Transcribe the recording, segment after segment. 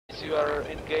advise you are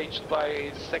engaged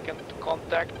by second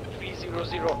contact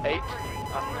 3008,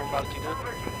 unknown altitude.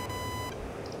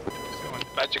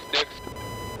 Magic deck.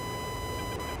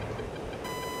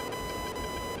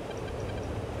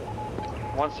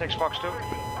 One 6 Fox 2.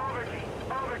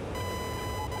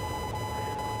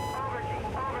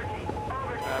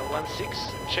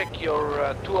 16, check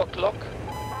your 2 o'clock,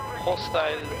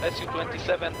 hostile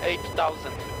Su-27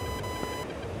 8000.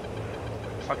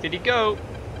 Fuck did he go?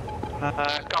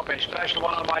 Copy, special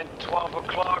one on mine, 12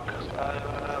 o'clock,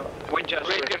 Winchester.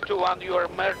 Rapier 2-1, you are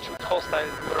merged with hostile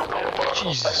from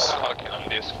Jesus. Fucking on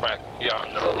this crack. Yeah,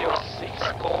 on So the your road. 6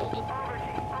 cold.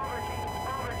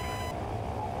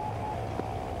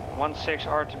 1-6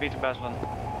 R to beat Baslan.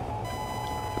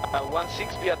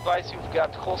 16, be advised you've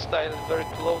got hostile very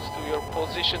close to your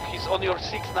position. He's on your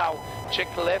 6 now.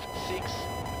 Check left 6.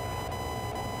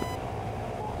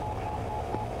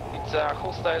 It's a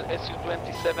hostile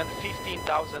Su-27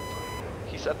 15,000.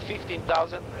 He's at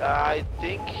 15,000. I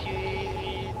think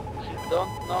he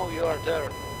don't know you are there.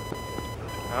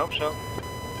 I hope so.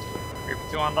 Reaper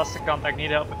 2-1, lost the contact,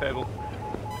 need help if able.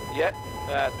 Yeah,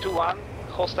 2-1.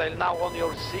 Hostile now on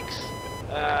your 6.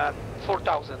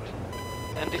 4,000.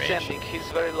 And descending, he's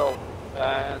very low.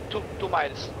 2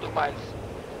 miles, 2 miles.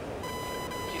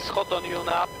 He's hot on you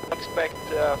now. Expect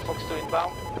Fox 2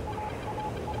 inbound.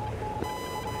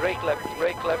 Brake left,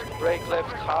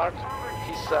 hard.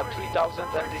 He's 3,000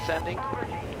 and descending.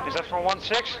 Is that for 1-6?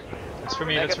 That's for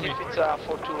me, that's for me. Negative, it's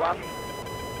 421.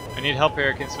 I need help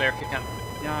here, Kinsler, if you can.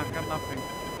 Yeah, I've got nothing.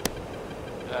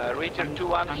 Ranger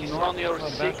 2-1, I'm he's north on your of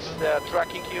 6,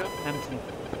 tracking you. Empty.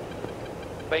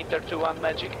 Painter 2-1,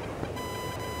 magic.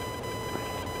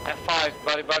 F5,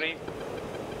 buddy.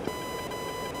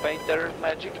 Painter,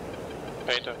 magic.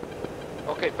 Painter.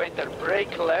 Okay, Painter,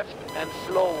 brake left and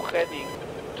flow heading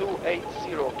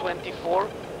 28024.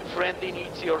 Friendly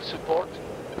needs your support.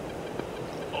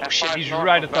 Oh shit, he's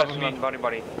right on top of me. Buddy.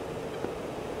 Buddy.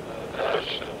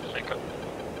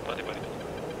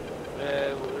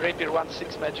 Rapier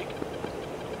 1-6, magic.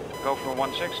 Go for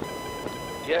 1-6.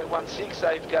 Yeah, 1-6,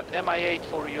 I've got MI8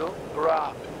 for you.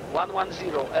 Bra,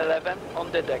 11011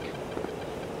 on the deck.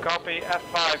 Copy,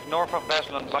 F5, north of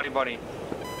Baslan, buddy.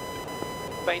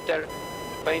 Painter,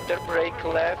 brake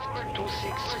left,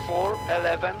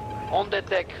 26411 on the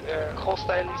deck.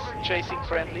 Hostile is chasing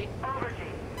friendly.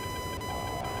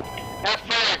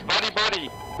 F5, buddy.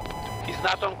 He's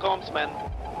not on comms, man.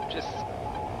 Just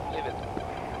leave it.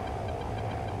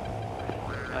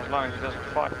 As long as he doesn't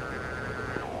fuck.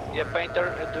 Yeah,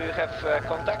 Painter, do you have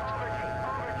contact?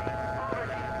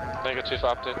 Negative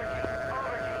update.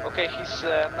 Okay, he's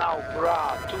now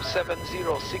Bra 270,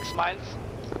 6 miles.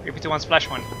 Reaper 2-1, splash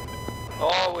 1.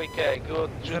 Oh, okay, good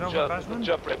that over job, Baslan? good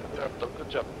job, Rapier, good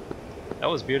job. That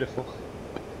was beautiful.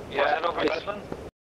 Yeah, over it's- Baslan?